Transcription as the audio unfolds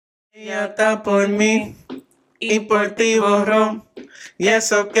Ella está por mí y por ti borró. Y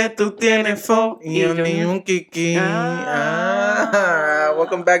eso que tú tienes fo y yo ni un kiki.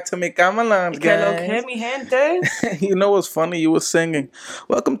 Welcome back to Mi Cama Lounge, Que lo guys. que, mi gente? You know what's funny? You were singing,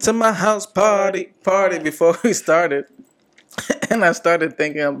 "Welcome to my house party," before we started. And I started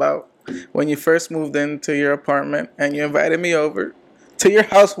thinking about when you first moved into your apartment and you invited me over to your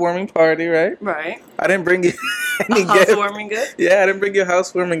housewarming party, right? Right. I didn't bring you any gift. Housewarming gift? Yeah, I didn't bring you a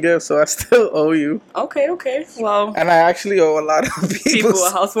housewarming gift, so I still owe you. Okay. Well, And I actually owe a lot of people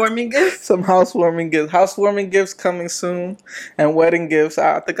a housewarming gift? some housewarming gifts. Housewarming gifts coming soon, and wedding gifts.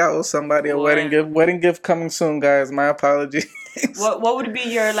 I think I owe somebody a wedding gift. Wedding gift coming soon, guys. My apologies. What would be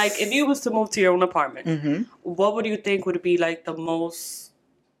your, like, if you was to move to your own apartment, what would you think would be, like, the most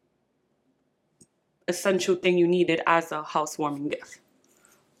essential thing you needed as a housewarming gift?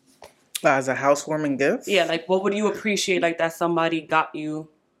 As a housewarming gift? Yeah, like, what would you appreciate, like, that somebody got you?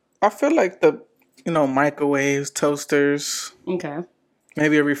 I feel like microwaves, toasters, Okay.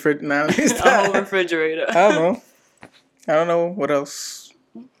 maybe a refrigerator. A whole refrigerator. I don't know what else.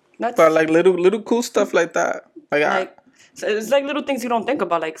 That's, But like little cool stuff like that. so it's like little things you don't think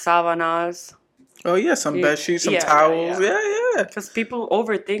about, like sábanas. Oh yeah, some bed sheets, some towels. Yeah. Because people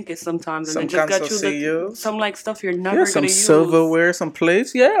overthink it sometimes, and Some they just got calzoncillos. some like stuff you're never some gonna use. silverware, some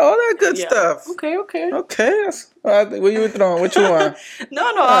plates. Yeah, all that good stuff. Okay. Okay. What you were throwing? What you want?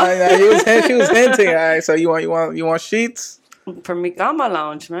 No. She was hinting. All right. So you want sheets? For Mi Cama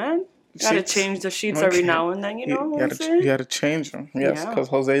Lounge, man. Gotta Sheets? change the sheets every now and then, you know what I'm saying? You gotta change them. Yes, Yeah. because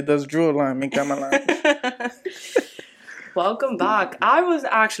Jose does drool line. Mi Cama Lounge. Welcome back. I was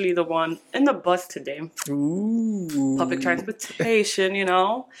actually the one in the bus today. Ooh. Public transportation, you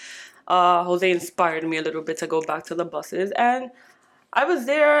know. Jose inspired me a little bit to go back to the buses. And I was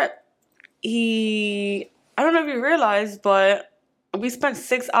there. I don't know if you realized, but we spent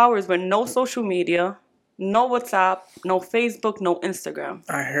 6 hours with no social media, no WhatsApp, no Facebook, no Instagram.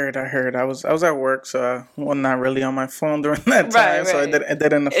 I heard. I was at work, so I was not really on my phone during that time, Right. so it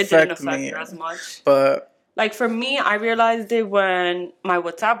didn't affect me you as much. But like for me, I realized it when my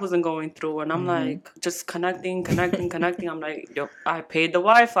WhatsApp wasn't going through, and I'm like just connecting. I'm like, yo, I paid the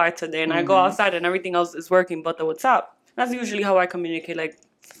Wi-Fi today, and I go outside, and everything else is working, but the WhatsApp. That's usually how I communicate, like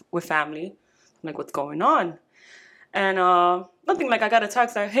with family, like what's going on, and nothing. Like I got a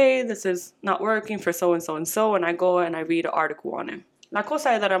text like, hey, this is not working for so and so and so, and I go and I read an article on it. La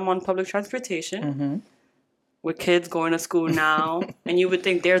cosa es that I'm on public transportation. With kids going to school now, and you would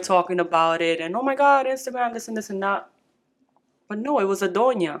think they're talking about it, and oh my God, Instagram, this and that. But no, it was a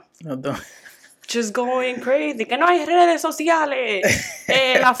doña. no, don't. Just going crazy. Que no hay redes sociales.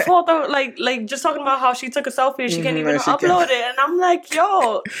 La foto, like just talking about how she took a selfie and she can't even upload it. And I'm like,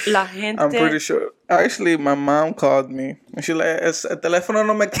 yo, la gente. I'm pretty sure. Actually, my mom called me. And she like, el teléfono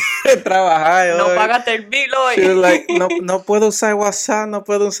no me quiere trabajar. No pagaste el bill hoy. She was like, no puedo usar WhatsApp, no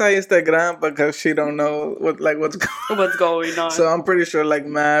puedo usar Instagram because she don't know what's going on. So I'm pretty sure like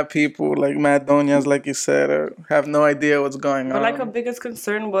mad people, like mad doñas, like you said, have no idea what's going on. But like her biggest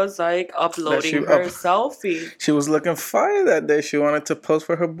concern was like uploading her selfie. She was looking fire that day. She wanted to post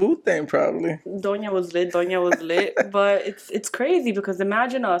for her booth thing probably. Doña was lit. But it's crazy because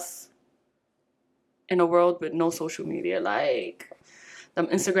imagine us in a world with no social media. Like, them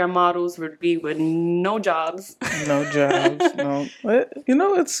Instagram models would be with no jobs. No. You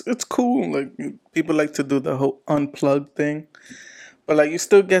know, it's cool. Like, people like to do the whole unplugged thing. But, like, you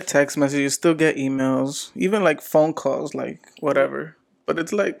still get text messages, you still get emails, even, like, phone calls, like, whatever. But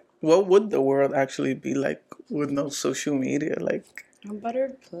it's like, what would the world actually be like with no social media? Like, a better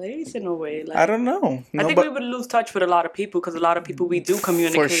place in a way. Like, I don't know. I think we would lose touch with a lot of people because a lot of people we do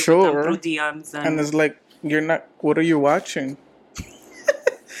communicate with them through DMs. And it's like, what are you watching?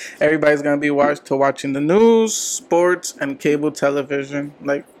 Everybody's going to be watching the news, sports, and cable television.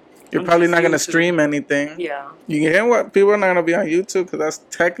 Like, you're probably not going to stream anything. Yeah. You can hear what people are not going to be on YouTube because that's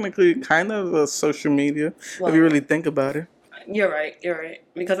technically kind of a social media if you really think about it. You're right.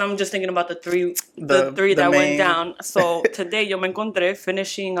 Because I'm just thinking about the three that went down. So today yo me encontré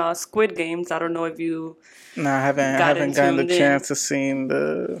finishing Squid Games. I don't know if you. No, I haven't gotten the chance to see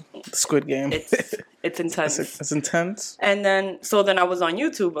the Squid Game. It's intense. It's intense. And then I was on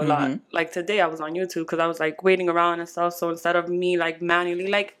YouTube a lot. Like today I was on YouTube because I was like waiting around and stuff. So instead of me like manually,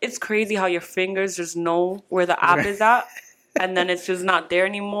 like it's crazy how your fingers just know where the app is at. And then it's just not there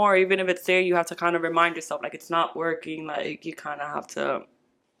anymore. Even if it's there, you have to kind of remind yourself, like, it's not working. Like, you kind of have to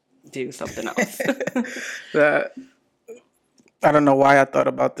do something else. I don't know why I thought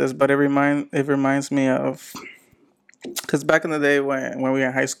about this, but it reminds me of... Because back in the day when we were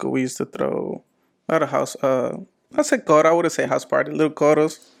in high school, we used to throw a lot of house... I say coro, I wouldn't say house party, little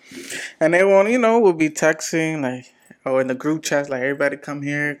coros. And everyone, will be texting like, or in the group chats, like everybody come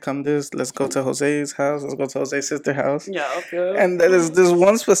here, come this, let's go to Jose's house, let's go to Jose's sister's house. Yeah, okay. And there's this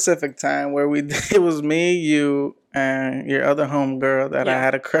one specific time where it was me, you, and your other homegirl that I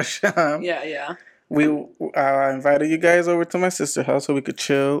had a crush on. Yeah. I invited you guys over to my sister's house so we could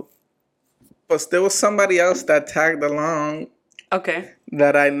chill. But there was somebody else that tagged along. Okay.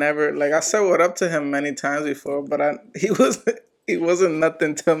 That I never, like, I said what up to him many times before, but he wasn't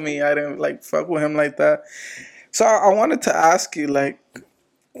nothing to me. I didn't, like, fuck with him like that. So I wanted to ask you, like,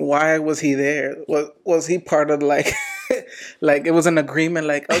 why was he there? Was he part of, like, like, it was an agreement,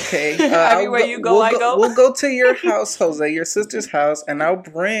 like, okay. Everywhere you go, I go. We'll go to your house, Jose, your sister's house, and I'll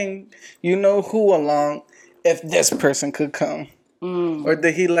bring who along if this person could come. Or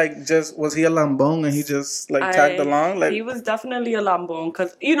did he was he a lambong and he just tagged along? Like, he was definitely a lambong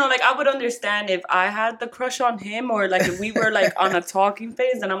because like I would understand if I had the crush on him or like if we were like on a talking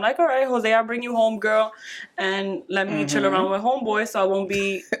phase and I'm like, all right, Jose, I'll bring you home, girl, and let me chill around with homeboy so I won't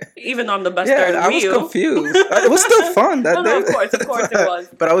be even on the best third wheel. I was confused. It was still fun that day. No, of course it was.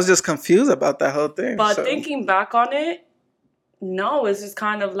 But I was just confused about that whole thing. But thinking back on it, no, it's just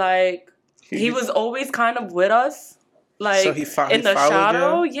kind of like he was always kind of with us. Like, so he in the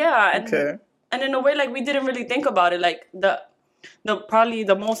shadow, you? yeah. And, okay. And in a way, like, we didn't really think about it. Like, the probably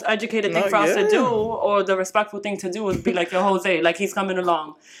the most educated thing for us to do, or the respectful thing to do, was be like, yo, Jose, like, he's coming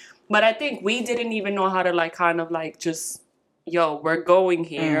along. But I think we didn't even know how to, like, kind of, like, just, yo, we're going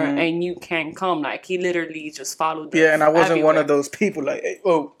here, and you can't come. Like, he literally just followed us. Yeah, and I wasn't one of those people, like, hey,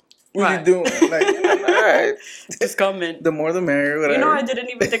 oh, what are you doing? Like, all right. Just coming. The more the merrier, whatever. I didn't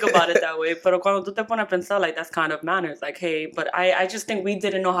even think about it that way. Pero cuando tú te pones a pensar, like, that's kind of manners. Like, hey, but I just think we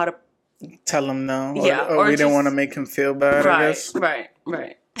didn't know how to tell him no. Yeah. Or we didn't want to make him feel bad, I guess. Right.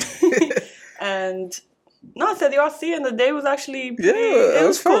 And no, se dio así, and the day was actually pretty, it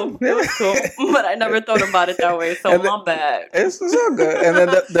was fun. Cool. Yeah. It was cool. But I never thought about it that way, so my bad. It's all good. And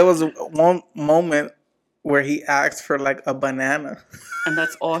then there was one moment where he asked for like a banana. And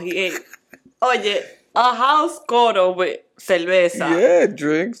that's all he ate. Oye, a house coro with cerveza. Yeah,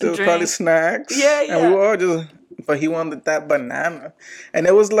 drinks. There was probably snacks. Yeah. And we were all just, but he wanted that banana. And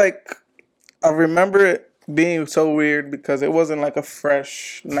it was like, I remember it being so weird because it wasn't like a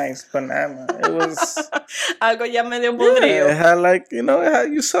fresh, nice banana. It was algo ya medio podrido. Yeah, it had like,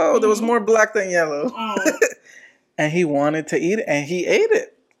 you saw there was more black than yellow. And he wanted to eat it, and he ate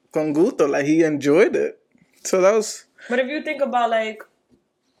it con gusto, like he enjoyed it. So that was. But if you think about like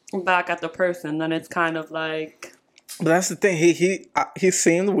back at the person, then it's kind of like. But that's the thing. He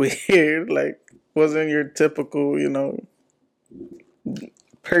seemed weird. Like wasn't your typical,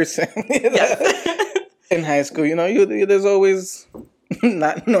 person. In high school, there's always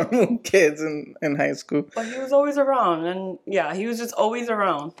not normal kids in high school. But he was always around, and he was just always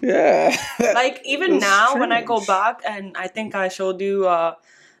around. Yeah. Like even now, when I go back, and I think I showed you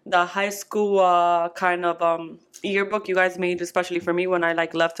the high school kind of yearbook you guys made, especially for me when I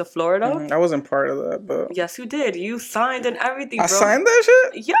like left to Florida. I wasn't part of that, but yes, you did. You signed and everything. Bro. I signed that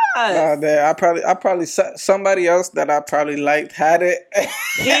shit. Yes. I probably somebody else that I probably liked had it.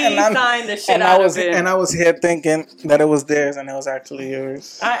 He signed the shit out of it. And I was here thinking that it was theirs, and it was actually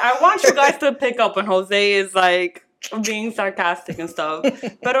yours. I want you guys to pick up when Jose is like being sarcastic and stuff.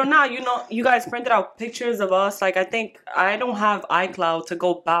 But now, you guys printed out pictures of us. Like, I think I don't have iCloud to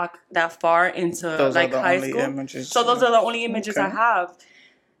go back that far into those like high school. Images. So those are the only images I have.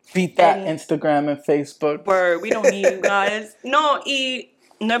 Beat that Instagram and Facebook. Where we don't need you guys. No, y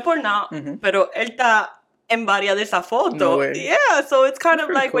no es por nada, pero él está en varias de esa foto. No way. Yeah, so it's kind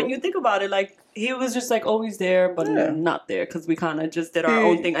of like cool. when you think about it, like he was just like always there, but not there because we kind of just did our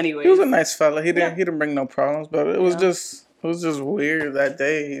own thing anyway. He was a nice fella. He didn't bring no problems, but it was just weird that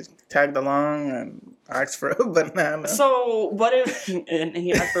day. He tagged along and asked for a banana. So what if and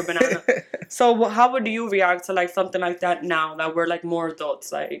he asked for a banana? So how would you react to like something like that now that we're like more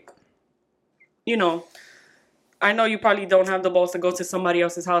adults? Like, I know you probably don't have the balls to go to somebody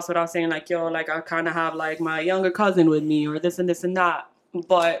else's house without saying like, yo, like I kind of have like my younger cousin with me or this and this and that.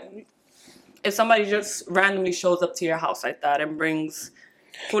 But if somebody just randomly shows up to your house like that and brings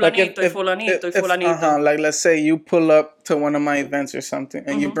fulanito y fulanito. Like let's say you pull up to one of my events or something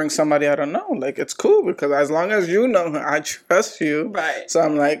and you bring somebody I don't know. Like it's cool because as long as you know I trust you. Right. So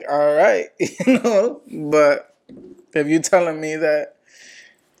I'm like, all right, But if you telling me that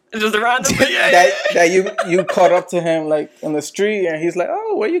just a random that you caught up to him like in the street and he's like,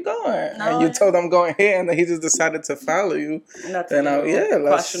 oh, where you going? No, and you told him going here and then he just decided to follow you. That's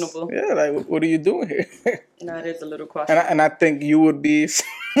questionable. Yeah, like what are you doing here? That is a little questionable. And I think you would be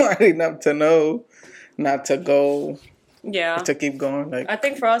smart enough to know not to go Yeah. to keep going. Like, I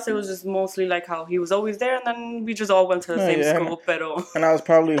think for us, it was just mostly like how he was always there, and then we just all went to the same yeah, school. Pero. and I was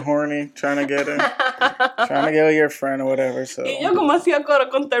probably horny trying to get in, trying to get with your friend or whatever. So Y yo como hacía coro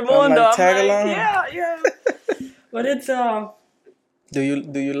con todo el I'm mundo. like, I'm tag like, along. yeah. But it's Do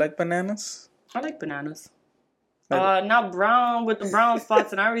you like bananas? I like bananas. Like- Not brown with the brown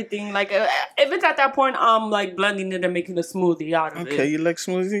spots and everything. Like if it's at that point, I'm like blending it and making a smoothie out of Okay, it. you like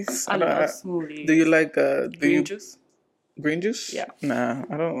smoothies? I love smoothies. Do you like green juice? green juice? Yeah. Nah,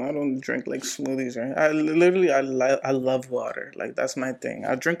 I don't drink like smoothies. Right? I love water. Like that's my thing.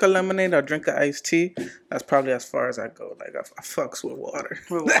 I drink a lemonade. I drink an iced tea. That's probably as far as I go. Like I fucks with water.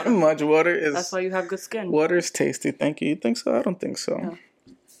 With That water? much water is. That's why you have good skin. Water is tasty. Thank you. You think so? I don't think so. Yeah.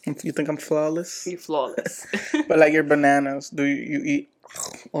 You think I'm flawless? You're flawless. But like your bananas, do you eat,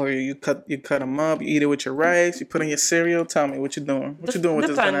 or you cut them up? You eat it with your rice. You put in your cereal. Tell me what you doing. What you doing with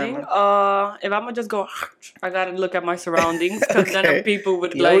this Depending. banana? If I'm gonna just go, I gotta look at my surroundings because Okay. then people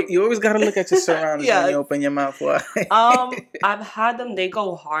would You, like. you always gotta look at your surroundings Yeah. when you open your mouth wide. I've had them. They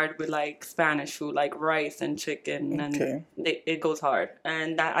go hard with like Spanish food, like rice and chicken, and Okay. it goes hard.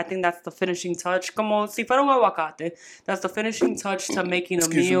 And I think that's the finishing touch. Como si fuera un aguacate. That's the finishing touch to making a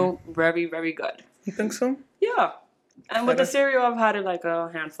Excuse meal very, very good. You think so? Yeah. And with the cereal, I've had it like a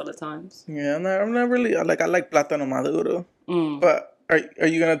handful of times. Yeah, I'm not really. I like plátano maduro. Mm. But are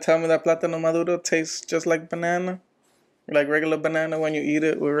you gonna tell me that plátano maduro tastes just like banana? Like regular banana when you eat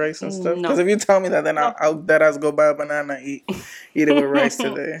it with rice and stuff? No. Because if you tell me that, then I'll dead ass go buy a banana and eat it with rice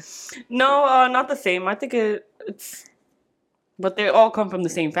today. No, not the same. I think it's... But they all come from the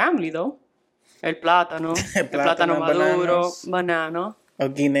same family, though. El plátano. El plátano maduro. bananas. Banana. Or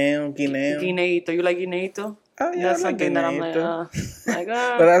guineo. Guineito. You like guineito? Oh, yeah, That's I like something that I'm like,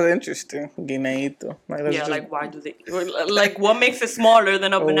 guineito. But that's interesting. Guineito. Like, that's yeah, just, like why do they... Like what makes it smaller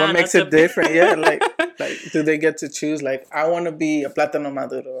than a or banana? what makes it different? Yeah, like do they get to choose? Like, I want to be a plátano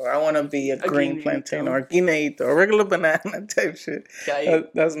maduro. Or I want to be a green guineito. plantain or a guineito or regular banana type shit. Yeah.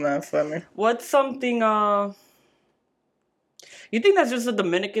 That's not funny. What's something... You think that's just a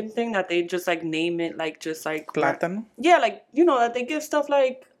Dominican thing that they just like name it like just like... Plátano? Yeah, like, you know, that they give stuff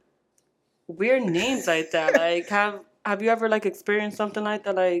like weird names like that. Like, have you ever like experienced something like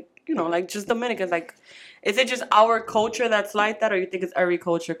that? Like, you know, like just Dominicans. Like, is it just our culture that's like that, or you think it's every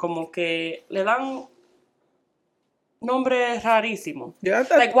culture? Como que le dan nombre rarísimo. Yeah,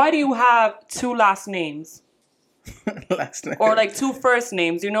 Like, why do you have two last names last name. or like two first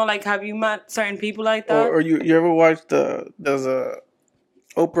names? You know, like have you met certain people like that? Or you ever watched there's a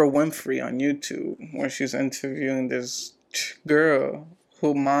Oprah Winfrey on YouTube where she's interviewing this girl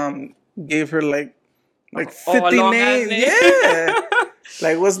who mom gave her like 50 a long names. ass name. Yeah.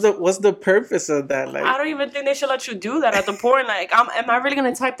 Like what's the purpose of that? Like I don't even think they should let you do that at the point. Like, am I really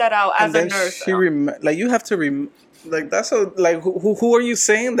gonna type that out as a nurse? she like you have to like that's a like who are you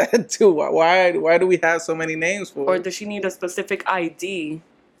saying that to? Why do we have so many names for? Or does she need a specific ID?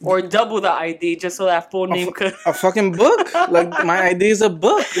 Or double the ID just so that full name could... a fucking book? Like my ID is a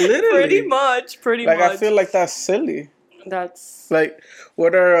book, literally. Pretty much. Like I feel like that's silly. That's... Like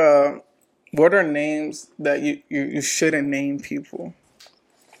what are names that you shouldn't name people?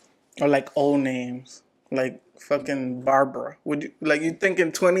 Or like old names, like fucking Barbara. Would you like you think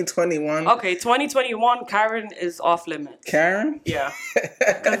in 2021? Okay, 2021, Karen is off limit. Karen? Yeah.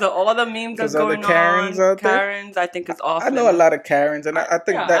 Because of all the memes that's all the going Karens on, out there? Karens, I think is off I know a lot of Karens, and I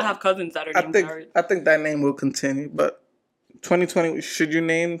think Yeah, that I have cousins that are named Karen. I think that name will continue. But 2020, should you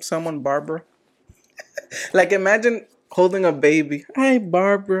name someone Barbara? Like imagine holding a baby. Hi,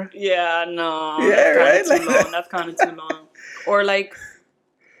 Barbara. Yeah, no. Yeah, right? That's kind of too long. That's kind of too long. Or like,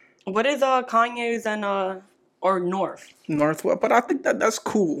 what is Kanye's and or North? Northwest, but I think that's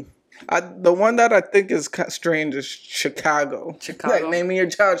cool. The one that I think is strange is Chicago. Chicago. Like naming your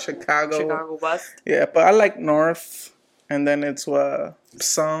child Chicago. Chicago West. Yeah, but I like North, and then it's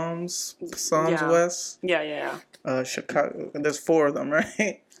Psalms Yeah. West. Yeah. Chicago. There's 4 of them,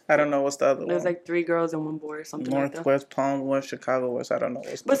 right? I don't know what's the other There's one. like 3 girls and 1 boy or something like that. Northwest, Palm West, Chicago West. I don't know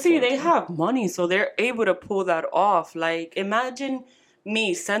what's. But the see, 4th they one. have money, so they're able to pull that off. Like, imagine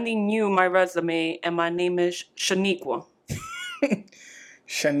me sending you my resume and my name is Shaniqua.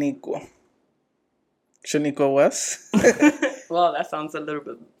 Shaniqua West. Well, that sounds a little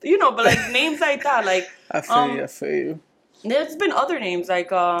bit, but like names like that, like I feel you. There's been other names like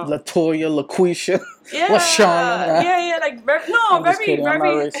Latoya, LaQuisha, yeah, LaShawna. yeah, like very kidding. I'm not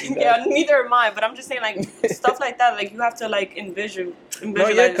racist, guys. yeah, neither am I. But I'm just saying like stuff like that. Like you have to like visualize No,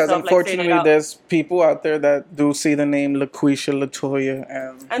 yeah, because stuff, like, saying it unfortunately, out. there's people out there that do see the name LaQuisha, Latoya,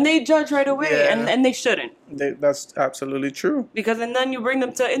 And they judge right away, Yeah. and they shouldn't. That's absolutely true. Because and then you bring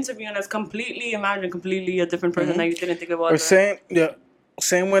them to interview and it's completely a different person that you didn't think it was. Or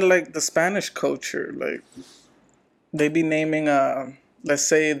same with like the Spanish culture. Like they be naming let's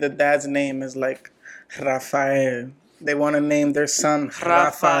say the dad's name is like Rafael. They want to name their son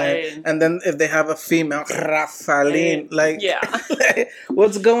Rafael. And then if they have a female, Rafaelin. Like, yeah.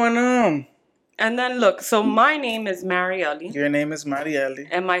 What's going on? And then look, so my name is Marieli. Your name is Marieli.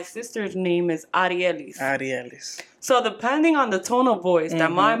 And my sister's name is Arielis. Arielis. So depending on the tone of voice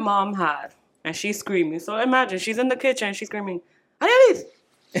that my mom had, and she's screaming. So imagine she's in the kitchen and she's screaming, Arielis.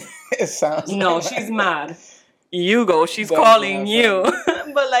 It sounds No, like she's mad. You go, she's calling you.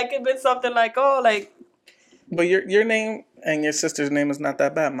 But like if it's something like, oh, like. But your name and your sister's name is not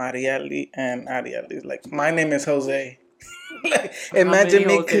that bad, Marieli and Arielis. Like my name is Jose. Like,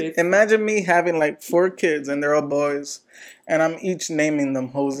 imagine me having like 4 kids and they're all boys, and I'm each naming them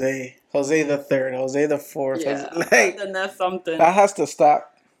Jose the third, Jose the fourth. Yeah, like, then that's something. That has to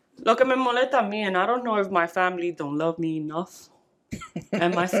stop. Lo que me molesta a mí, and I don't know if my family don't love me enough,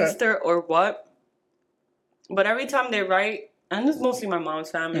 and my sister or what. But every time they write, and it's mostly my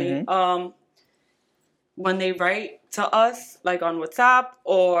mom's family, when they write to us, like on WhatsApp,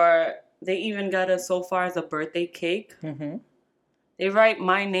 or they even got us so far as a birthday cake. They write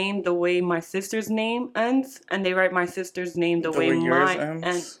my name the way my sister's name ends, and they write my sister's name the way mine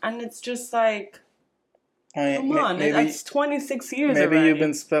ends. And it's just like, come on, that's 26 years maybe already. You've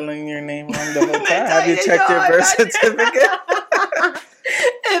been spelling your name wrong the whole time. Have you checked your birth certificate?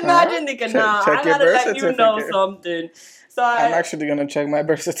 Imagine thinking, nah, I gotta let you know something. So I'm actually gonna check my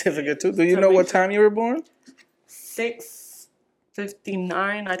birth certificate too. Do you know what time you were born?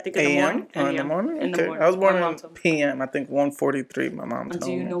 6:59, I think, in AM? the morning. In the morning? In the Okay. morning. I was born in PM. I think 1:43. My mom told me.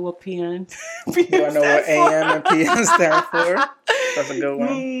 Do you know what PM? Do I know what AM and PM stand for? That's a good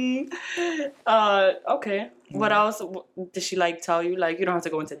one. Okay. What else did she like tell you? Like, you don't have to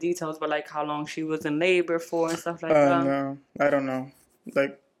go into details, but like how long she was in labor for and stuff like that. No, I don't know.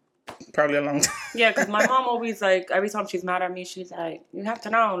 Like, probably a long time. Yeah, because my mom always, like, every time she's mad at me, she's like, you have to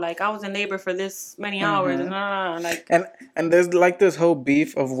know, like, I was in labor for this many hours. Like, and there's like this whole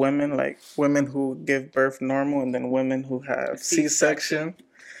beef of women, like women who give birth normal and then women who have C-section.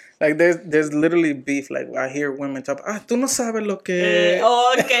 Like there's literally beef. Like I hear women talk, tú no sabes lo que.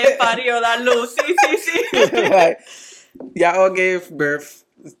 Que parió la luz. Sí. Like, y'all gave birth.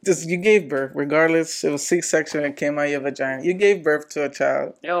 You gave birth, regardless. It was C-section and came out your vagina. You gave birth to a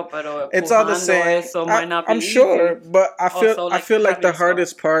child. Pero it's all the same. I'm sure, but I feel like the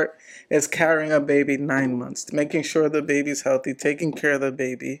hardest part is carrying a baby 9 months, making sure the baby's healthy, taking care of the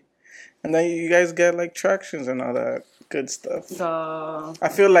baby, and then you guys get like tractions and all that good stuff. I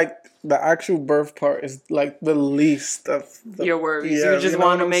feel like the actual birth part is like the least of your worries. Yeah, you just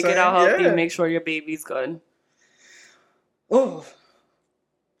want to make it out healthy, and make sure your baby's good. Oh.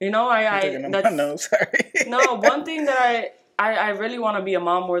 You know, No, one thing that I really want to be a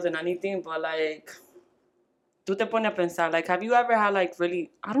mom more than anything, but like, tú te pones a pensar, like, have you ever had like really,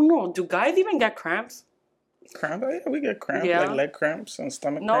 I don't know, do guys even get cramps? Cramps? Yeah, we get cramps, like leg cramps and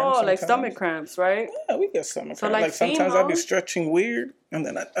stomach cramps. No, like stomach cramps, right? Yeah, we get stomach cramps. Like sometimes I'll be stretching weird, and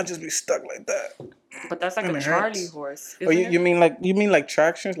then I just be stuck like that. But that's like a Charlie horse. Oh, you mean like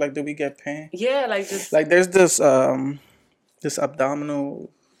tractions? Like, do we get pain? Yeah, like just like there's this abdominal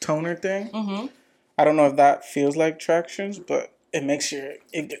toner thing. I don't know if that feels like tractions, but it makes it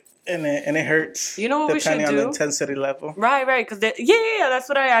hurts. You know what we should do? Depending on the intensity level. Right, because that's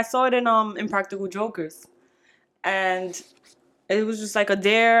what I saw it in Practical Jokers, and it was just like a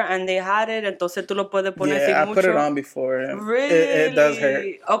dare, and they had it, entonces tú lo puedes poner sin mucho. I put it on before. Yeah. Really? It does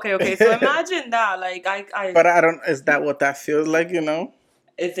hurt. Okay. So imagine that, like I. But I don't. Is that what that feels like? You know?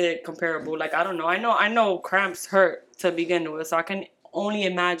 Is it comparable? Like I don't know. I know cramps hurt to begin with, so I can only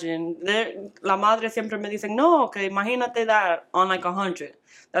imagine. La madre siempre me dice, no, que imagínate that on like 100.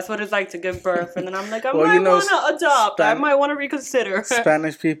 That's what it's like to give birth. And then I'm like, I might want to adopt. I might want to reconsider.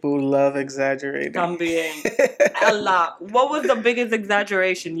 Spanish people love exaggerating. También. A lot. What was the biggest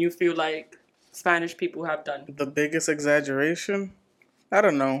exaggeration you feel like Spanish people have done? The biggest exaggeration? I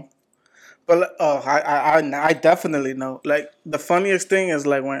don't know. But I definitely know. Like the funniest thing is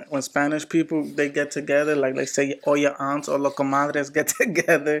like when Spanish people they get together, like let's say all your aunts or los comadres get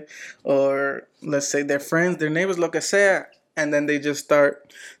together, or let's say their friends, their neighbors, lo que sea, and then they just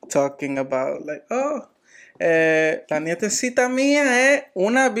start talking about like La nietecita mía es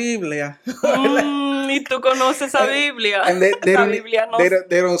una Biblia. Y tú conoces esa Biblia. And they Esa don't, Biblia no.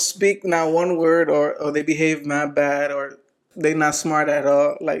 they don't speak not one word, or they behave mad bad, or they not smart at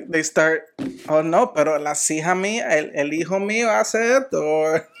all. Like they start, oh no, pero la hija mía, el hijo mío hace esto,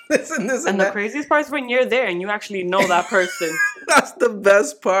 or this and this And and the that. craziest part is when you're there and you actually know that person. That's the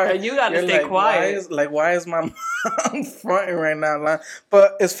best part. And you gotta You're stay like, quiet. Why is my mom fronting right now? Like,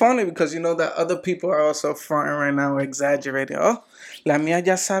 but it's funny because you know that other people are also fronting right now or exaggerating. Oh, la mía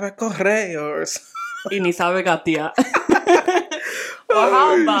ya sabe correr, or Y ni sabe gatear. Or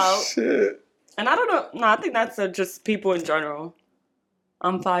how about, shit. and I don't know, no, I think that's just people in general.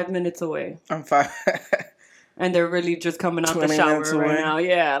 I'm 5 minutes away. I'm fine. And they're really just coming out the 20 shower minutes right away. now.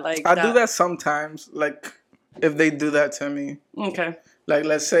 Yeah, like I do that sometimes. Like if they do that to me. Okay. Like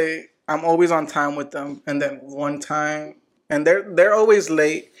let's say I'm always on time with them, and then one time, and they're always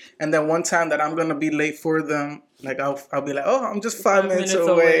late, and then one time that I'm gonna be late for them, like I'll be like, oh, I'm just 5 minutes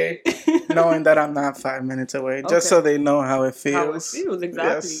away. Knowing that I'm not 5 minutes away, just so they know how it feels. How it feels,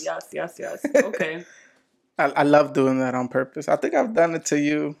 exactly. Yes. Okay. I love doing that on purpose. I think I've done it to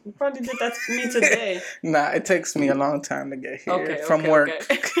you. You probably did that to me today. Nah, it takes me a long time to get here Okay, from work.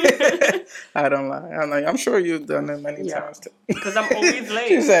 I don't lie. I'm sure you've done it many times too. Because I'm always late.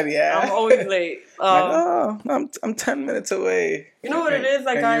 She said, "Yeah, I'm always late. I'm 10 minutes away." You know what it is?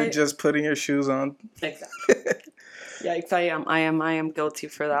 Like and you're just putting your shoes on. Exactly. Yikes! I am guilty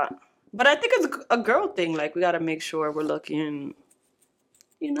for that. But I think it's a girl thing. Like we gotta make sure we're looking.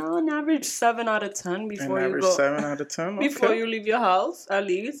 You know, an average 7 out of 10 before An you average go. 7 out of 10. Okay. Before you leave your house, at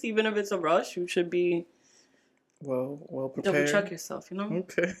least, even if it's a rush, you should be well prepared. double check yourself. You know.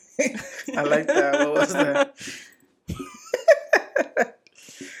 Okay. I like that. What was that?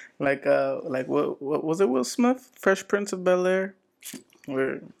 like what was it? Will Smith, Fresh Prince of Bel-Air,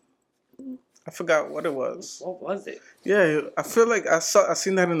 where I forgot what it was. What was it? Yeah, I feel like I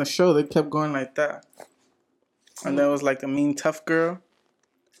seen that in the show. They kept going like that, and there was like a mean tough girl.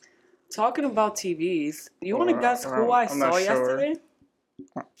 Talking about TVs, you want to guess who I saw yesterday?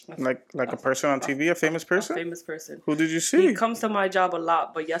 Like a person on TV, a famous person? A famous person. Who did you see? He comes to my job a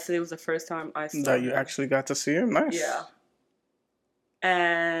lot, but yesterday was the first time I saw that you actually got to see him. Nice. Yeah.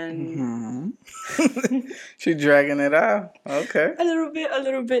 And she dragging it out. Okay. A little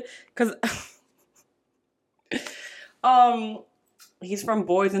bit, because he's from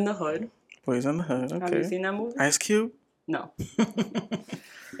Boys in the Hood. Boys in the Hood. Okay. Have you seen that movie? Ice Cube? No.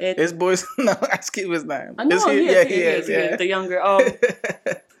 It's Boys. No, Ice Cube is not. I know he is. Yeah. The younger.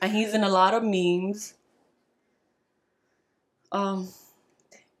 And he's in a lot of memes.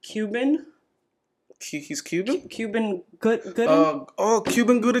 Cuban. He's Cuban? Cuban Good.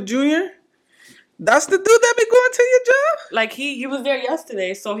 Cuban Gooding Jr.? That's the dude that be going to your job? Like he was there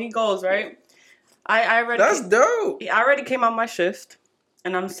yesterday, so he goes, right? I already. That's dope. I already came on my shift,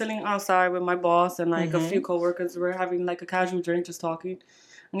 and I'm sitting outside with my boss and like a few coworkers. We're having like a casual drink, just talking.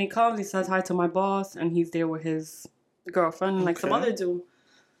 And he comes, he says hi to my boss, and he's there with his girlfriend and like some other dude.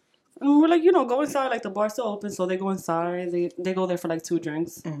 And we're like, go inside. Like the bar's still open, so they go inside. They go there for like 2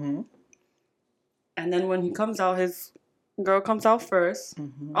 drinks. Mm-hmm. And then when he comes out, his girl comes out first.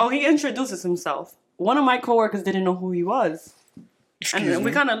 Oh, he introduces himself. One of my coworkers didn't know who he was. And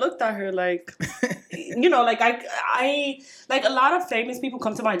we kind of looked at her like, like I like a lot of famous people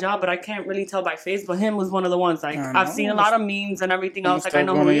come to my job, but I can't really tell by face. But him was one of the ones. Like I've seen a lot of memes and everything else. Like I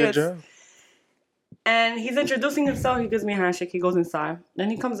know who he is. And he's introducing himself. He gives me a handshake. He goes inside.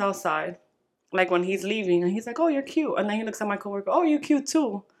 Then he comes outside, like when he's leaving, and he's like, "Oh, you're cute." And then he looks at my coworker. "Oh, you're cute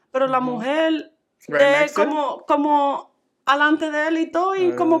too." Pero la mujer como alante de él y todo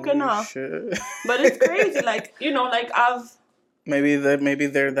y como que no. But it's crazy. Like like I've. Maybe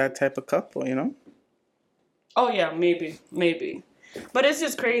they're that type of couple, Oh yeah, maybe. But it's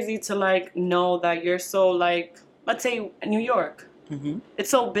just crazy to like know that you're so like, let's say New York. It's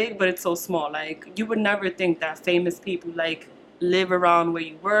so big, but it's so small. Like you would never think that famous people like live around where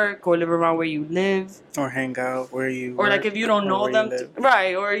you work or live around where you live or hang out where you or like if you don't know them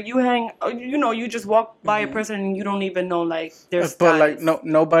right, or you hang you just walk by a person and you don't even know like their but like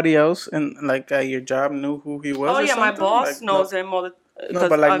nobody else in like at your job knew who he was. Oh yeah, my boss like, knows him all the no,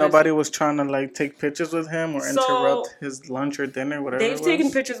 but like nobody was trying to like take pictures with him or interrupt his lunch or dinner, whatever. They've taken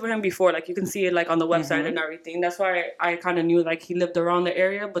pictures with him before, like you can see it like on the website and everything. That's why I kind of knew like he lived around the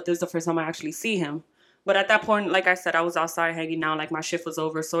area, but this is the first time I actually see him. But at that point, like I said, I was outside hanging out, like my shift was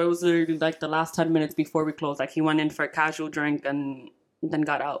over. So it was literally like the last 10 minutes before we closed. Like he went in for a casual drink and then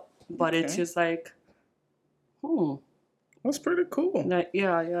got out. But it's just like, that's pretty cool. Like,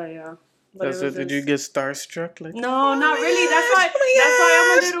 yeah. But did you get starstruck? Like, no, not really. That's why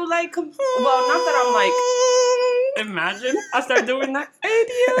I'm started to like, well, not that I'm like, imagine I start doing that. Hey,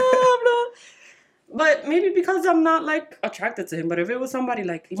 Diablo. But maybe because I'm not like attracted to him. But if it was somebody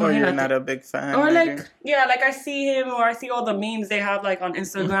like, or you're not a big fan, or maybe. like, yeah, like I see him, or I see all the memes they have like on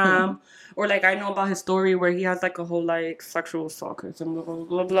Instagram, or like I know about his story where he has like a whole like sexual stalkers and blah blah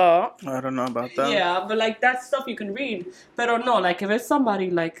blah blah. I don't know about that. Yeah, but like that stuff you can read. But no, like if it's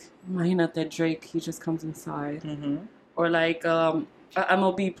somebody like, imagínate Drake, he just comes inside, or like a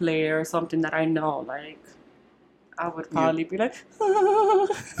MLB player or something that I know, like I would probably be like,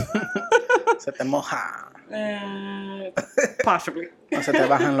 Se te moja. Possibly. O se te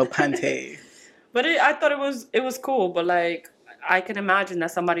bajan los panties. But I thought it was cool. But like I can imagine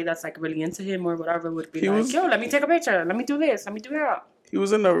that somebody that's like really into him or whatever would be like, yo, let me take a picture. Let me do this. Let me do that. He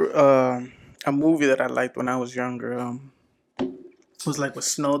was in a movie that I liked when I was younger. It was like with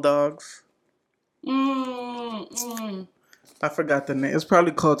Snow Dogs. I forgot the name. It's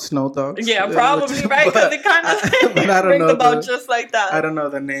probably called Snow Dogs. Yeah, probably, right? Because it kind of rings about just like that. I don't know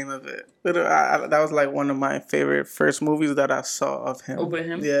the name of it. But that was like one of my favorite first movies that I saw of him. With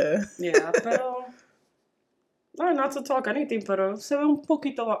him? Yeah. Yeah, pero... No, not to talk anything, pero se ve un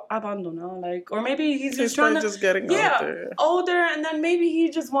poquito abandonado. Like, or maybe he's just trying to... just getting older. Older, and then maybe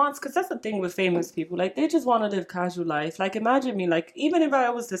he just wants... Because that's the thing with famous people. Like, they just want to live casual life. Like, imagine me, like, even if I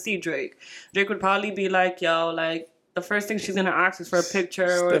was to see Drake would probably be like, yo, like... The first thing she's gonna ask is for a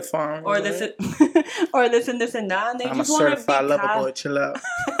picture or this or this and this and that, and they just want to be certified lover boy. Chill out.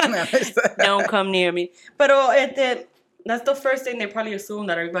 Don't come near me. But that's the first thing they probably assume,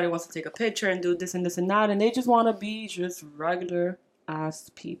 that everybody wants to take a picture and do this and this and that, and they just want to be just regular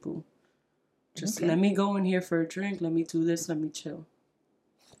ass people. Just let me go in here for a drink. Let me do this. Let me chill.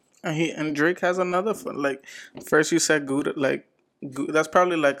 And Drake has another like. First you said good, like. That's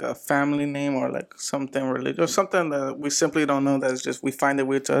probably like a family name or like something religious or something that we simply don't know. That's just, we find it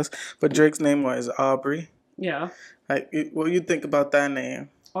weird to us. But Drake's name was Aubrey. Yeah. Like, what do you think about that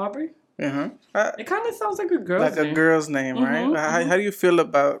name? Aubrey? Uh-huh. It kind of sounds like a girl's name. Like a girl's name, right? How do you feel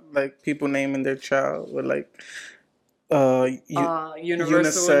about like people naming their child with like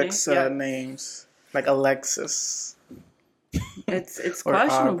unisex names? Like Alexis. It's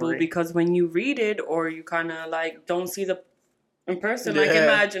questionable Aubrey. Because when you read it or you kind of like don't see the in person, like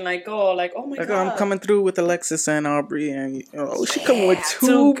imagine, like oh my god, I'm coming through with Alexis and Aubrey, and she coming with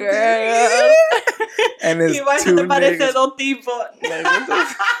two girls, and it's two niggas.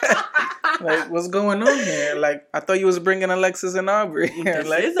 Like, what's going on here? Like, I thought you was bringing Alexis and Aubrey. This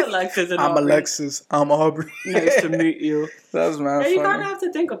like, is Alexis and I'm Aubrey. Alexis. I'm Aubrey. Nice to meet you. That was my funny. You kind of have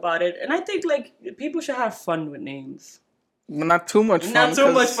to think about it, and I think like people should have fun with names. But not too much fun. Not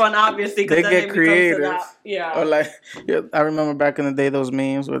too much fun, obviously. They get creative. Yeah. Or like, I remember back in the day those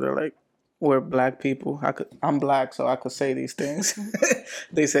memes where they're like, "We're black people." I'm black, so I could say these things.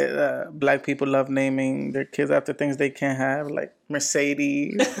 They said black people love naming their kids after things they can't have, like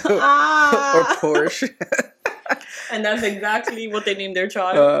Mercedes or Porsche. And that's exactly what they named their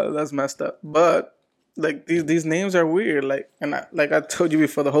child. That's messed up. But like these names are weird. Like, and I told you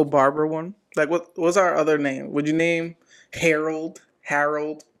before, the whole Barbara one. Like, what's our other name? Would you name Harold?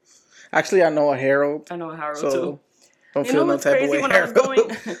 Actually, I know a Harold. I know a Harold too. Don't feel no type of way.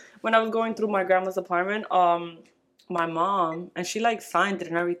 When I was going through my grandma's apartment, my mom, and she like signed it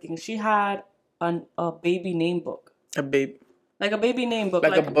and everything. She had a baby name book. Like a baby name book.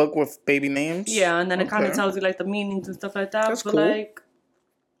 Like a book with baby names? Yeah, and then it kind of tells you like the meanings and stuff like that. That's but cool. like,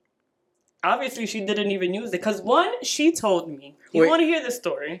 obviously she didn't even use it. Because one, she told me. You want to hear the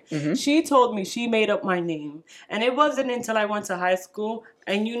story? Mm-hmm. She told me she made up my name. And it wasn't until I went to high school.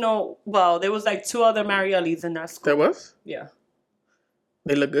 And there was like 2 other Mariellis in that school. There was? Yeah.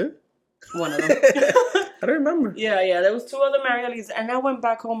 They look good? One of them. I don't remember. Yeah. There was 2 other Mariellis. And I went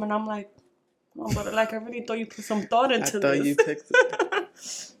back home and I'm like, oh, but like I really thought you put some thought into this. I thought you picked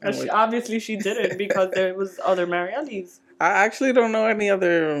it. Obviously she didn't, because there was other Mariellis. I actually don't know any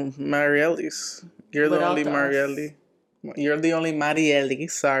other Mariellis. You're the only Marielli. You're the only Marielli.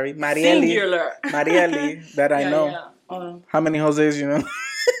 Sorry, Marielli. Singular. Marielli that I know. Yeah. How many Jose's you know?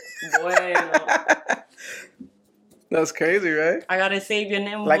 Bueno. That's crazy, right? I gotta save your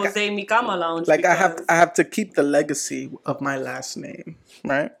name, like, Jose Mikama Lounge. Like I have to keep the legacy of my last name,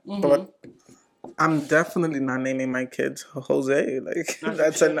 right? Mm-hmm. But I'm definitely not naming my kids Jose. Like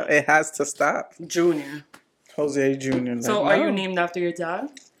it has to stop. Junior. Jose Jr. Like, so are you named after your dad?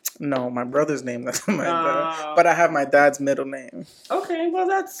 No, my brother's named after my dad. But I have my dad's middle name. Okay, well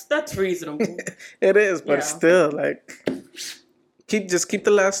that's reasonable. It is, but still, like, keep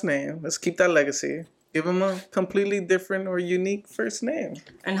the last name. Let's keep that legacy. Give them a completely different or unique first name.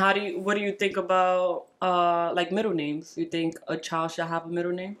 And what do you think about like middle names? You think a child should have a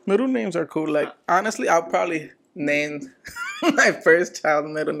middle name? Middle names are cool. Like honestly, I'll probably name my first child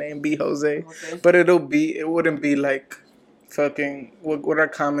middle name be Jose, but it wouldn't be like fucking what are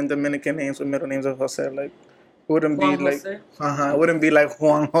common Dominican names with middle names of Jose. Like wouldn't Juan be like Jose? it wouldn't be like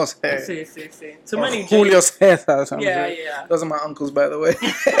Juan Jose. Sí. Too Or many Julio J's. Cesar or something. Yeah. Those are my uncles, by the way.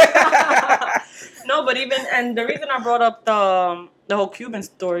 No, but and the reason I brought up the whole Cuban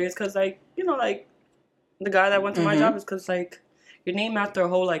story is because like like the guy that went to my job is because like you're named after a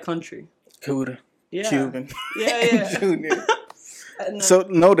whole like country. Cuban. Yeah. Cuban. Yeah. Junior. So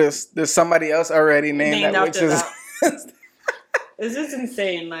notice there's somebody else already named that, which is. It's just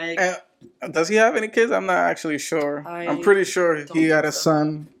insane. Like, does he have any kids? I'm not actually sure. I'm pretty sure he had a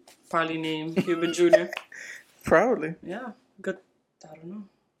son. Probably named Cuban Jr. Probably. Yeah. Good. I don't know.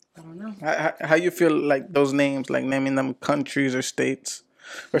 How you feel like those names, like naming them countries or states,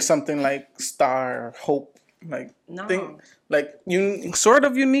 or something like Star or Hope, like like sort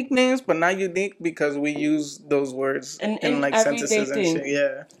of unique names, but not unique because we use those words in like sentences and shit.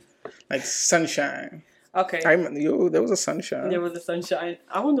 Yeah, like sunshine. Okay. There was a sunshine. There was a sunshine.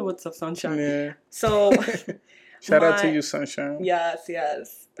 I wonder what's up, sunshine. Yeah. So. Shout out to you, sunshine. Yes.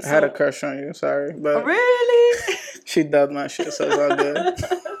 I had a crush on you. Sorry, but really. She dubbed my shit, so it's all good.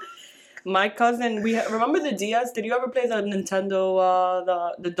 My cousin, remember the Diaz? Did you ever play the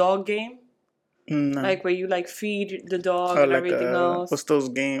Nintendo the dog game? No. Like where you like feed the dog and like everything else. What's those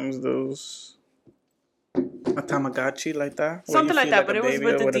games? Those a Tamagotchi like that? Something like that, but it was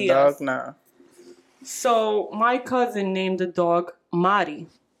with the Diaz. Dog? Nah. So my cousin named the dog Mari,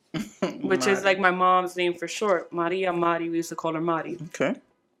 which is like my mom's name for short. Maria Mari. We used to call her Mari. Okay.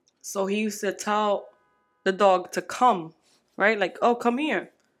 So he used to tell the dog to come, right? Like, oh, come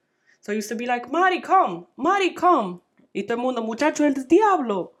here. So he used to be like, Mari, come. Mari, come. Y todo el mundo, muchacho, el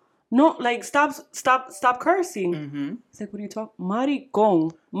diablo. No, like, stop cursing. Mm-hmm. It's like, what are you talking? Mari,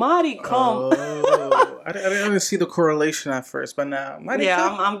 come. Mari, come. Oh, I didn't even see the correlation at first, but now, Mari,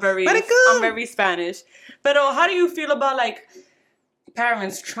 come. I'm very Spanish. But how do you feel about, like,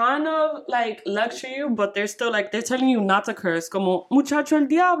 parents trying to like lecture you, but they're still like they're telling you not to curse? Como muchacho el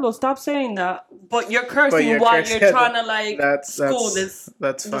diablo, stop saying that. But you're cursing while you're trying to like school this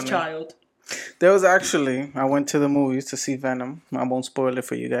child. There was actually I went to the movies to see Venom. I won't spoil it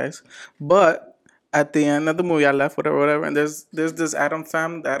for you guys, but at the end of the movie, I left whatever, and there's this the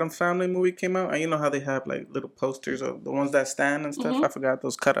Adam Family movie came out, and you know how they have like little posters of the ones that stand and stuff. Mm-hmm. I forgot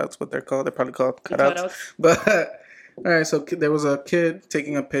those cutouts, what they're called. They're probably called cutouts. But all right, so there was a kid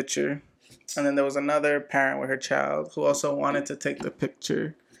taking a picture, and then there was another parent with her child who also wanted to take the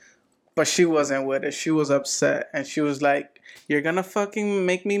picture, but she wasn't with it. She was upset, and she was like, "You're gonna fucking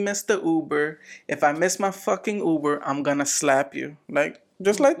make me miss the Uber. If I miss my fucking Uber, I'm gonna slap you." Like,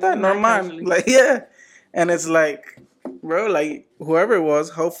 just like that, normal. Like, yeah. And it's like, bro, like, whoever it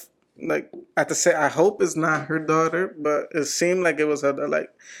was, I hope it's not her daughter, but it seemed like it was her daughter. Like,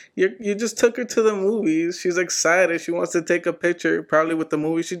 you just took her to the movies. She's excited. She wants to take a picture, probably with the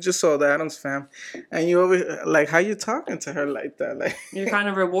movie. She just saw the Addams Family, and you over like, how you talking to her like that? Like, you're kind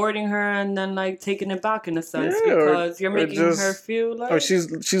of rewarding her and then like taking it back in a sense because you're making her feel like, or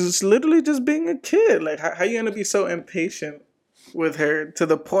she's literally just being a kid. Like, how you gonna be so impatient with her to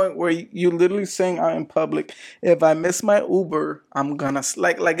the point where you literally saying out in public, if I miss my Uber, I'm gonna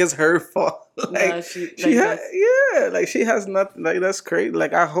like it's her fault. Like she has nothing. Like, that's crazy.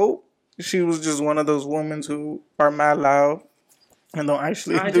 Like, I hope she was just one of those women who are mad loud and don't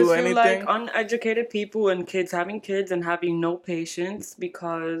actually do anything. I just feel like uneducated people and having kids and having no patience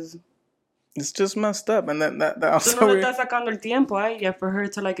because it's just messed up, and that also. So no le está sacando el tiempo a ella for her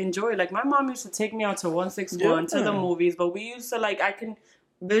to like enjoy. Like, my mom used to take me out to 161 to the movies, but we used to like, I can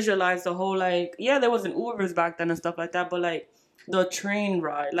visualize the whole like, there wasn't Ubers back then and stuff like that, but like the train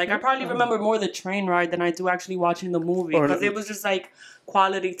ride. Like, I probably remember more the train ride than I do actually watching the movie because it was just like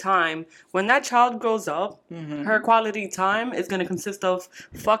quality time. When that child grows up, her quality time is gonna consist of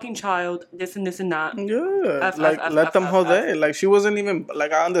fucking child, this and this and that. Yeah, let them hold it. Like, she wasn't even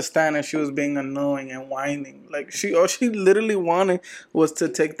like, I understand that she was being annoying and whining. Like, all she literally wanted was to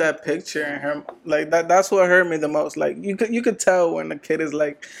take that picture, and her like that's what hurt me the most. Like, you could tell when the kid is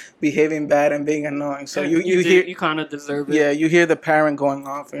like behaving bad and being annoying. So you kind of deserve it. Yeah, you hear the parent going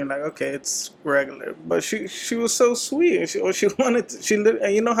off, and you're like, okay, it's regular. But she was so sweet, and she wanted to,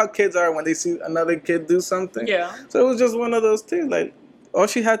 and you know how kids are when they see another kid do something. Yeah. So it was just one of those things. Like, all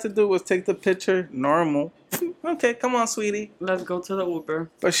she had to do was take the picture normal. Okay, come on, sweetie. Let's go to the Uber.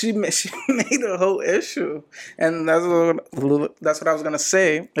 But she made a whole issue, and that's what I was gonna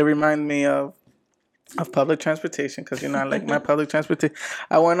say. It reminded me of of public transportation, because I like my public transportation.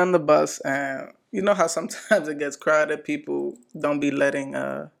 I went on the bus, and you know how sometimes it gets crowded. People don't be letting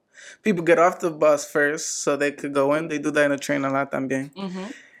people get off the bus first so they could go in. They do that in a train a lot también.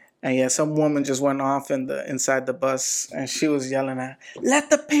 And yeah, some woman just went off inside the bus, and she was yelling at, "Let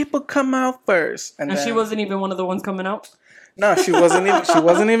the people come out first." And she wasn't even one of the ones coming out. No, she wasn't even. She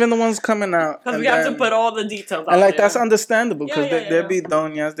wasn't even the ones coming out. Because we have to put all the details out and like there. that's understandable, because there'd be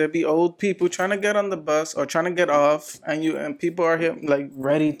doñas, there'd be old people trying to get on the bus or trying to get off, and people are here like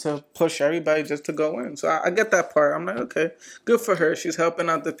ready to push everybody just to go in. So I get that part. I'm like, okay, good for her. She's helping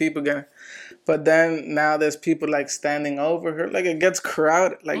out the people getting. But then now there's people like standing over her. Like it gets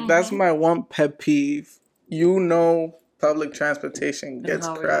crowded. Like that's my one pet peeve. Public transportation gets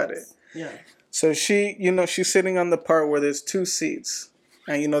crowded. Yeah. So she's sitting on the part where there's two seats.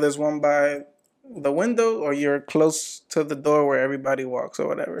 And there's one by the window, or you're close to the door where everybody walks or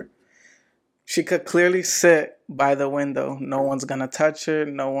whatever. She could clearly sit by the window. No one's going to touch her.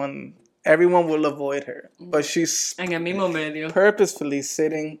 Everyone will avoid her. But she's purposefully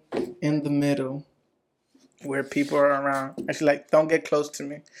sitting in the middle where people are around. And she's like, don't get close to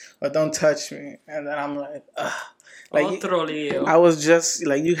me or don't touch me. And then I'm like, ugh. Like I was just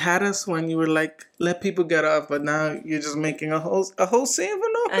like, you had us when you were like, let people get off, but now you're just making a whole scene for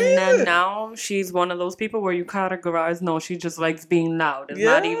no reason. And then now she's one of those people where you categorize, no, she just likes being loud. It's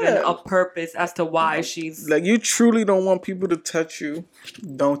not even a purpose as to why she's like, you truly don't want people to touch you.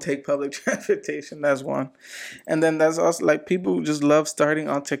 Don't take public transportation. That's one. And then that's also like people who just love starting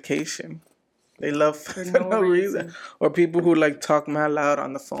altercation. They love for no reason. Or people who like talk mad loud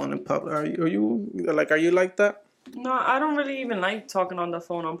on the phone in public. Are you like that? No, I don't really even like talking on the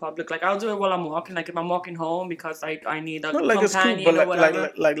phone on public. Like, I'll do it while I'm walking. Like, if I'm walking home because like I need a companion it's cool, but or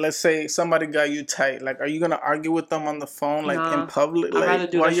whatever. Like, let's say somebody got you tight. Like, are you gonna argue with them on the phone, like in public? I'd rather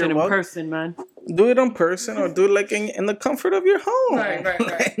do that shit in person, man. Do it in person, or do it like in the comfort of your home. Right.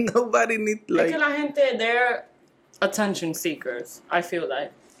 Like, nobody needs like. La gente, they're attention seekers. I feel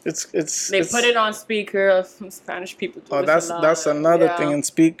like. They put it on speaker. Spanish people do that's another thing. And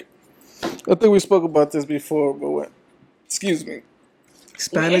I think we spoke about this before, but what? Excuse me.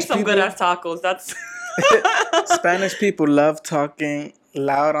 Spanish people. Some good ass tacos. That's. Spanish people love talking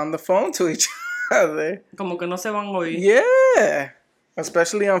loud on the phone to each other. Como que no se van a oír. Yeah,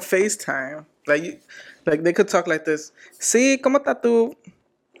 especially on FaceTime. Like they could talk like this. Sí, cómo estás tú?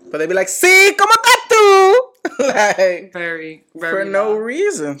 But they'd be like, sí, cómo estás tú? Like, very for no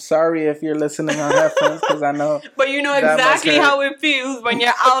reason. Sorry if you're listening on headphones, because I know. But you know exactly how it feels when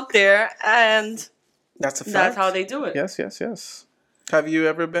you're out there, and that's a fact. That's how they do it. Yes. Have you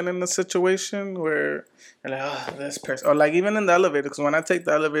ever been in a situation where you're like, oh, this person, or like even in the elevator? Because when I take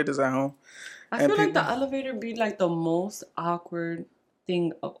the elevators at home, I feel like the elevator be like the most awkward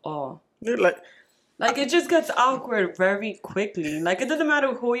thing of all. You're like it just gets awkward very quickly. Like it doesn't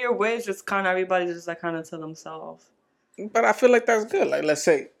matter who you're with, just kind of everybody just like kind of to themselves. But I feel like that's good. Like let's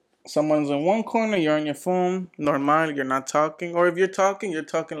say someone's in one corner, you're on your phone, normal, you're not talking, or if you're talking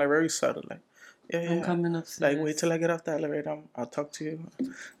like very subtle, like I'm coming upstairs. Like wait till I get off the elevator, I'll talk to you,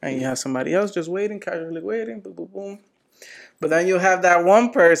 and you have somebody else just waiting, casually waiting, boom, boom, boom. But then you have that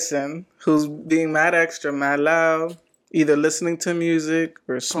one person who's being mad extra, mad loud, either listening to music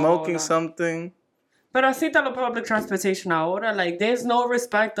or smoking something. But I see that the public transportation ahora, like, there's no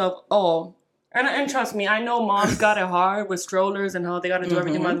respect of, and trust me, I know moms got it hard with strollers and how they got to do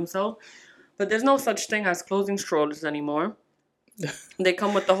everything by themselves. But there's no such thing as closing strollers anymore. They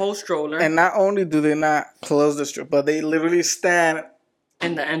come with the whole stroller. And not only do they not close the stroller, but they literally stand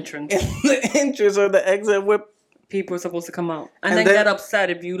in the entrance. In the entrance or the exit where people are supposed to come out. And then get upset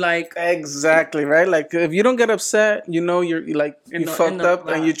if you like... Exactly, right? Like, if you don't get upset, you fucked up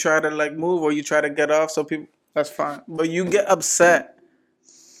and you try to, like, move or you try to get off, so people... That's fine. But you get upset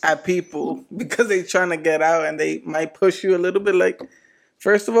at people because they're trying to get out and they might push you a little bit, like,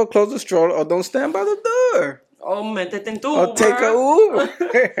 first of all, close the stroller or don't stand by the door. Oh, métete en tu Uber. Or take an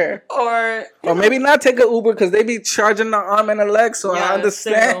Uber. or maybe not take an Uber because they be charging the arm and the leg, so I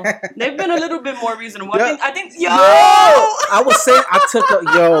understand. They've been a little bit more reasonable. Yeah. I think I was saying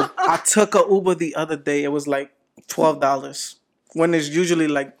I took a Uber the other day. It was like $12 when it's usually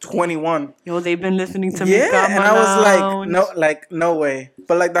like $21. They've been listening to me. Yeah, and I was like, no way.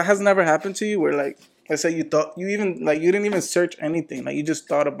 But like that has never happened to you where like, let's say you thought you didn't even search anything, like you just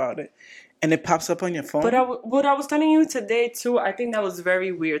thought about it. And it pops up on your phone. But what I was telling you today, too, I think that was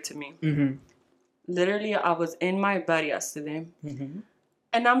very weird to me. Mm-hmm. Literally, I was in my bed yesterday. Mm-hmm.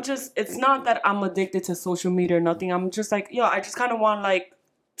 And it's not that I'm addicted to social media or nothing. I'm just like, I just kind of want, like,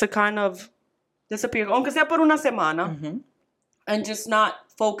 to kind of disappear. Aunque sea por una semana. Mm-hmm. And just not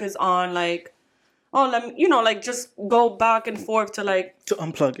focus on, like, oh, let me, you know, like just go back and forth to like To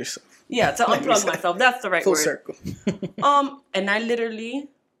unplug yourself. yeah, to Like we unplug said. myself. That's the right Full word. circle. And I literally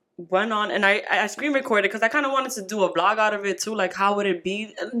went on and I screen recorded because I kind of wanted to do a vlog out of it too. Like, how would it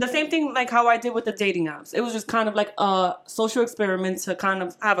be? The same thing like how I did with the dating apps. It was just kind of like a social experiment to kind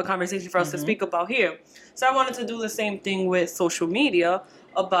of have a conversation for us to speak about here. So I wanted to do the same thing with social media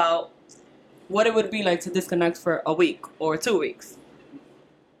about what it would be like to disconnect for a week or 2 weeks.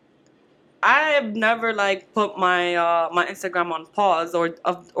 I've never like put my my Instagram on pause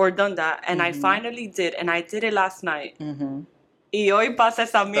or done that, and I finally did, and I did it last night. Y hoy pasa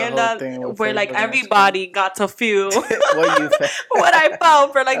esa mierda where like everybody got to feel What you felt. what I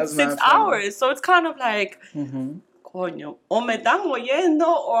felt for like That's 6 not funny. hours. So it's kind of like, coño, o me están oyendo,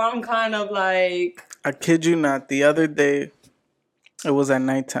 or I'm kind of like, I kid you not. The other day, it was at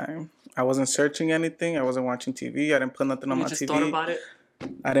nighttime. I wasn't searching anything. I wasn't watching TV. I didn't put nothing on you my just TV. thought about it.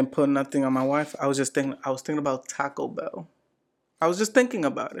 I didn't put nothing on my Wi-Fi. I was thinking about Taco Bell. I was just thinking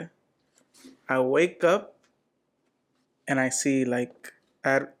about it. I wake up and I see like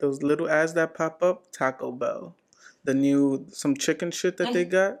those little ads that pop up, Taco Bell. The new some chicken shit that they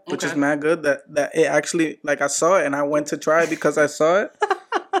got, which is mad good. That it actually, like, I saw it and I went to try it because I saw it.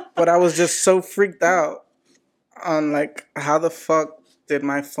 But I was just so freaked out on like how the fuck did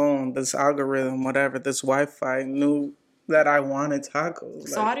my phone, this algorithm, whatever, this Wi-Fi knew that I wanted tacos.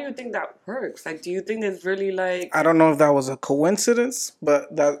 So how do you think that works? Like, do you think it's really like? I don't know if that was a coincidence,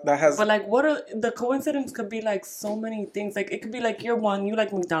 but that has. But like, what are the coincidence? Could be like so many things. Like, it could be like you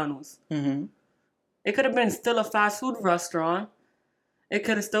like McDonald's. It could have been still a fast food restaurant. It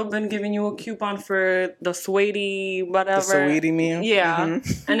could have still been giving you a coupon for the sweetie whatever. The sweetie meal. Yeah,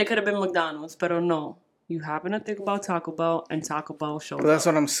 and it could have been McDonald's, but no. You happen to think about Taco Bell, and Taco Bell shows up. That's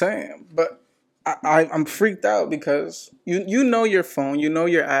what I'm saying. But I'm freaked out because you know your phone, you know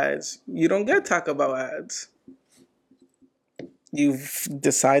your ads. You don't get Taco Bell ads. You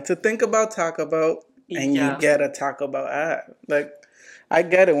decide to think about Taco Bell, and you get a Taco Bell ad. Like, I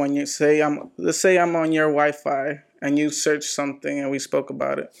get it when you say let's say I'm on your Wi-Fi and you search something and we spoke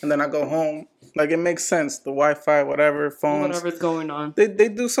about it, and then I go home. Like, it makes sense. The Wi-Fi, whatever, phones, whatever's going on, they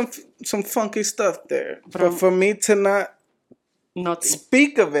do some funky stuff there. But for me to not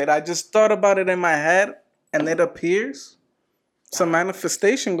speak of it, I just thought about it in my head, and it appears. Some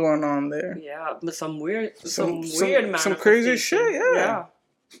manifestation going on there. Yeah, but some weird manifestation. Some crazy shit, yeah.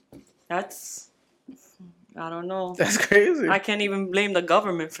 That's, I don't know. That's crazy. I can't even blame the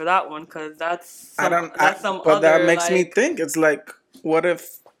government for that one, because but that makes me think. It's like, what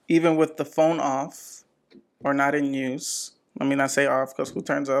if even with the phone off or not in use? I mean, I say off because who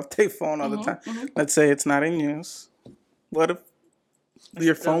turns off their phone all the time? Let's say it's not in use. What if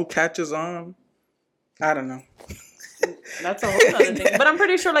your phone catches on? I don't know. That's a whole other thing. But I'm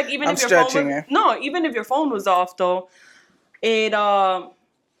pretty sure, like, even if your phone was off, though, it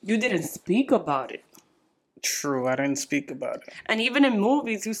you didn't speak about it. True, I didn't speak about it. And even in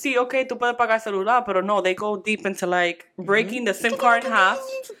movies, you see, okay, tú puedes pagar celular, pero no, they go deep into like breaking the SIM card in half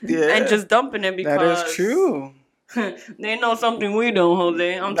and just dumping it because that is true. They know something we don't,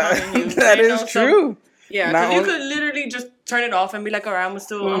 Jose. I'm telling you, that is true. Yeah, because you could literally just turn it off and be like, all right, I'm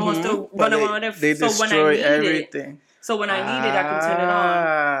still running around it. They destroy everything. So when I need it, I can turn it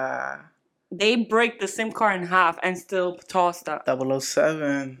on. They break the SIM card in half and still toss that.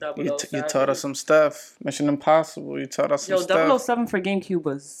 007. You taught us some stuff. Mission Impossible. You taught us some stuff. 007 for GameCube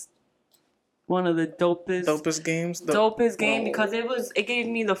was one of the dopest games. Dopest game because it gave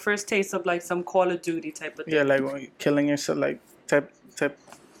me the first taste of like some Call of Duty type of thing. Yeah, like when you're killing yourself, like type.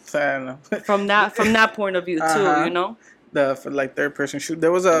 I don't know. From that point of view too, you know. For like third person shoot.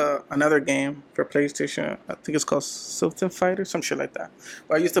 There was another game for PlayStation. I think it's called Sultan Fighter, some shit like that.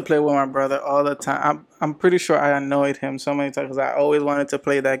 But I used to play with my brother all the time. I'm pretty sure I annoyed him so many times because I always wanted to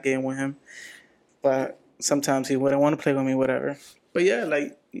play that game with him. But sometimes he wouldn't want to play with me, whatever. But yeah,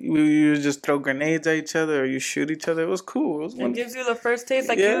 like you just throw grenades at each other or you shoot each other. It was cool. It gives you the first taste.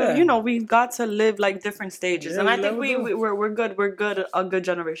 Like you know, we've got to live like different stages, and I think we're good. We're good. A good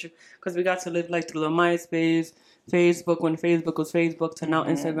generation because we got to live like through the MySpace, Facebook when Facebook was Facebook to now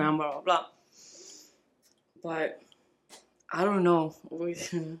Instagram, blah blah blah. But I don't know.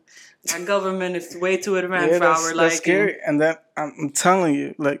 Our government is way too advanced for our liking. That's scary. And then I'm telling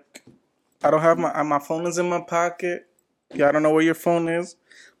you, like, I don't have my phone is in my pocket. Yeah, I don't know where your phone is,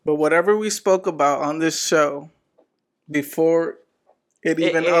 but whatever we spoke about on this show before it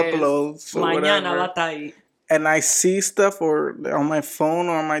even uploads or whatever, and I see stuff or on my phone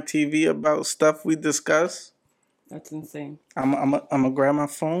or on my TV about stuff we discuss. That's insane. I'm gonna grab my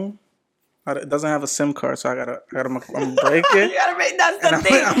phone It doesn't have a SIM card, so I'm gonna break it. You gotta make that's the And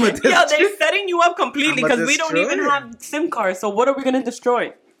thing. Yo, they're setting you up completely because we don't even destroy it. have SIM cards. So what are we gonna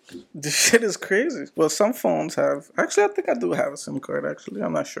destroy? This shit is crazy. Well, some phones have. Actually, I think I do have a SIM card. Actually,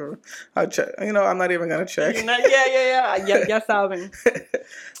 I'm not sure. I'll check. You know, I'm not even gonna check. Yes, Alvin.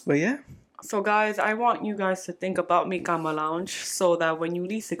 But yeah, So, guys, I want you guys to think about Mi Cama Lounge so that when you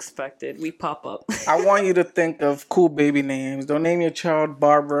least expect it, we pop up. I want you to think of cool baby names. Don't name your child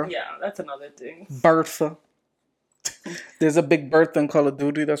Barbara, Yeah, that's another thing. Bertha. There's a Big Bertha in Call of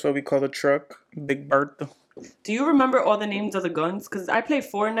Duty. That's what we call the truck, Big Bertha. Do you remember all the names of the guns? Because I play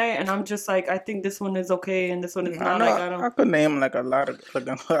Fortnite and I'm just like, I think this one is okay and this one is I not. know. Like, I don't. I could name like a lot of. Like,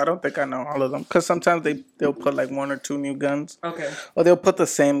 I don't think I know all of them because sometimes they'll put like one or two new guns, Okay. or they'll put the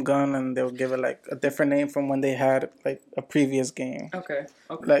same gun and they'll give it like a different name from when they had like a previous game. Okay.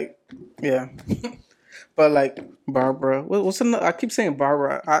 Like, yeah. But like Barbara, what's another? I keep saying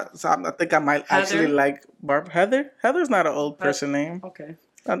Barbara. I think I might actually Heather? like Barbara. Heather. Heather's not an old person name. Okay.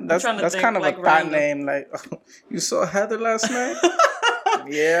 That's trying to think, kind of like, a thought random. name. Like, you saw Heather last night?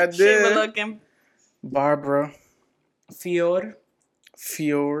 Yeah, I She was did. looking. Barbara. Fior.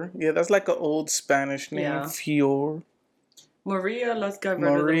 Fior. Yeah, that's like an old Spanish name. Yeah. Fior. Maria, let's get rid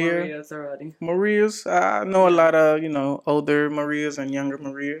of the Maria. Marias already. Marias. I know a lot of, older Marias and younger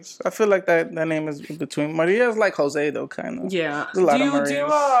Marias. I feel like that name is in between. Maria is like Jose, though, kind of. Yeah. There's a lot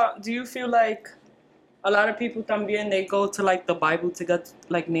of Do you feel like a lot of people también they go to like the Bible to get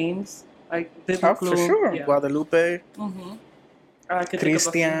like names? Like Oh, biblical. for sure. Yeah. Guadalupe, Mm-hmm. I could think of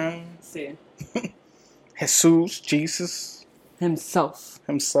a few. Christian, Sí. Jesus, Jesus Himself.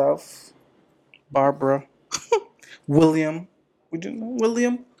 himself, Barbara, William. Would you know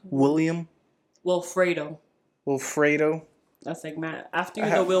William? William, Wilfredo. Wilfredo. That's like Matt. After I you,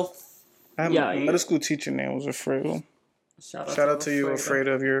 the have- Will. I have Yeah, a yeah. middle school teacher name was Wilfredo. Shout Shout out to you,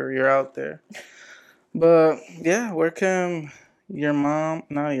 Wilfredo, if you're out there. But yeah, where can your mom?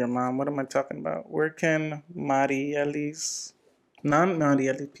 Not your mom. What am I talking about? Where can Marielli's?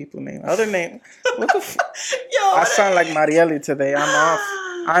 Non-Marielli people name. Other name. What the? Yo, I sound like Marielli today. I'm off.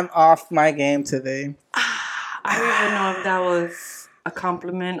 I'm off my game today. I don't even know if that was a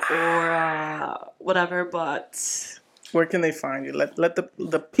compliment or whatever, but Where can they find you? Let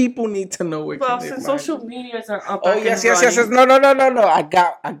the people need to know where well, can they since find social you. medias are up. Oh back yes. and No. I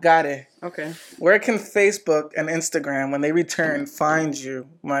got it. Okay. Where can Facebook and Instagram, when they return, find you,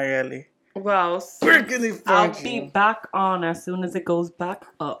 Marielli? Well, Where can they I'll find be you? back on as soon as it goes back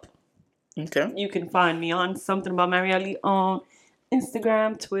up. Okay. You can find me on Something About Marielli on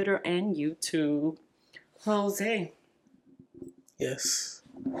Instagram, Twitter, and YouTube. Jose, Yes.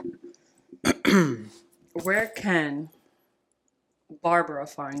 where can Barbara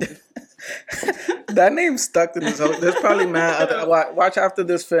find you? That name stuck in his whole. There's probably mad other. Watch after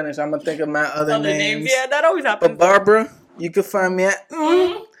this finish. I'm gonna think of my other names. Yeah, that always happens. But Barbara, you can find me at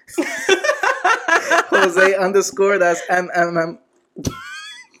Jose _ That's MMM.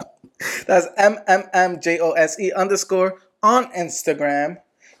 That's MMMJOSE _ on Instagram.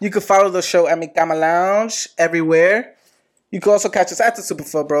 You can follow the show at Mi Cama Lounge everywhere. You can also catch us at the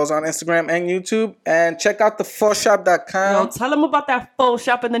Superfoot Bros on Instagram and YouTube. And check out the fullshop.com. Tell them about that full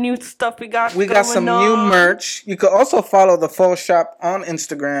shop and the new stuff we got. We got some new on. merch. You can also follow the Full Shop on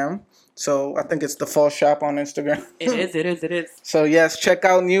Instagram. So I think it's the Full Shop on Instagram. It is. So yes, check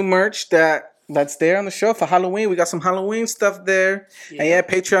out new merch that's there on the show for Halloween. We got some Halloween stuff there. Yeah. And yeah,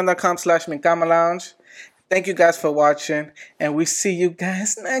 patreon.com/Mi Cama Lounge. Thank you guys for watching. And we see you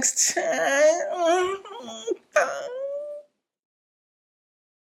guys next time.